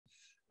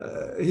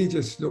he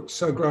just looks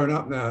so grown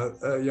up now,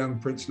 young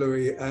Prince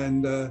Louis,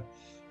 and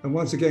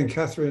once again,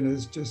 Catherine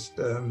has just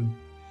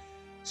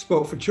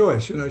spot for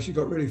choice. You know, she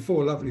got really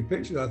 4 lovely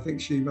pictures. I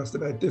think she must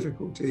have had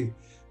difficulty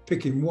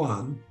picking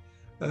one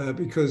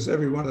because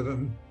every one of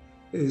them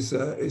is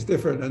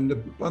different. And the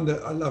one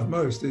that I love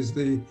most is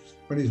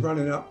when he's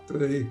running up to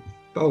the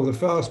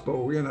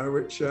fastball, you know,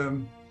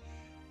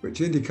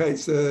 which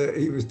indicates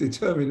he was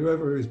determined,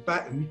 whoever was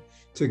batting,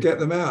 to get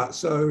them out.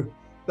 So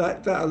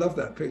that I love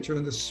that picture,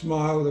 and the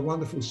smile, the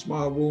wonderful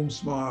smile, warm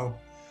smile,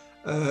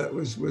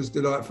 was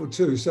delightful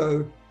too.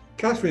 So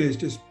Catherine is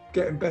just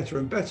getting better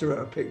and better at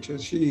her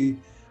pictures. She,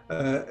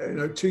 you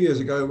know, 2 years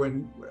ago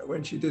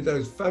when she did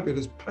those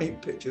fabulous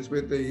paint pictures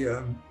with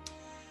the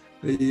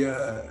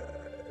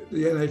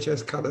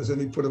NHS colours,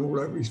 and he put them all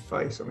over his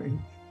face. I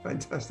mean,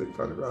 fantastic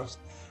photographs.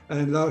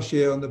 And last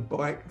year on the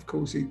bike, of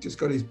course, he just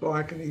got his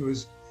bike and he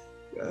was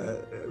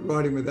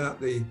riding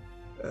without the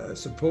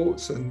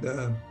supports. And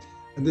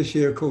this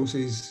year, of course,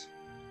 he's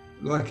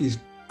like his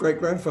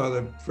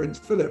great-grandfather, Prince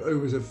Philip, who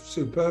was a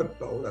superb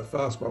bowler,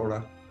 fast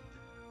bowler.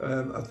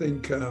 I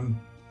think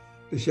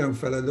this young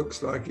fella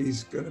looks like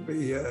he's going to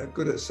be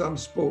good at some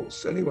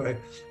sports anyway.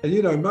 And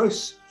you know,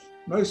 most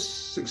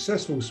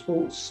successful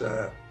sports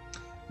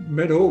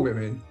men or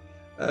women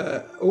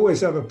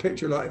always have a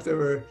picture, like if they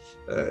were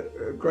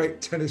a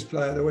great tennis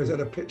player, they always had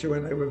a picture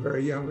when they were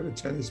very young with a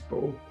tennis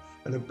ball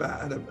and a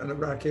bat and a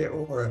racket,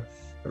 or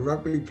a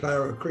rugby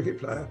player or a cricket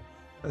player.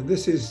 And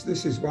this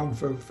is one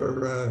for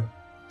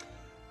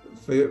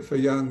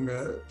young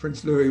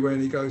Prince Louis when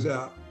he goes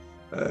out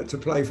to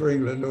play for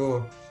England,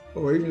 or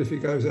even if he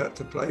goes out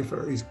to play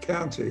for his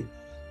county,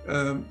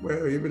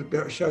 where he would be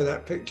able to show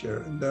that picture.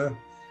 And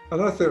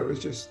I thought it was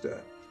just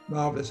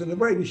marvellous. And the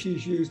way that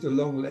she's used the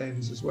long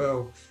lens as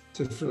well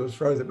to sort of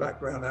throw the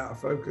background out of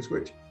focus,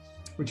 which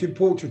in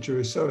portraiture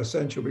is so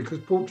essential, because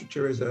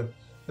portraiture is a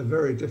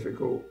very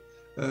difficult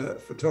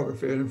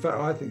photography. And in fact,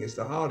 I think it's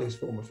the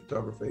hardest form of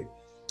photography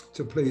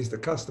to please the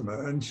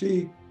customer. And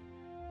she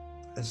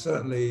has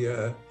certainly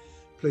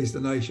pleased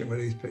the nation with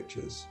these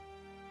pictures.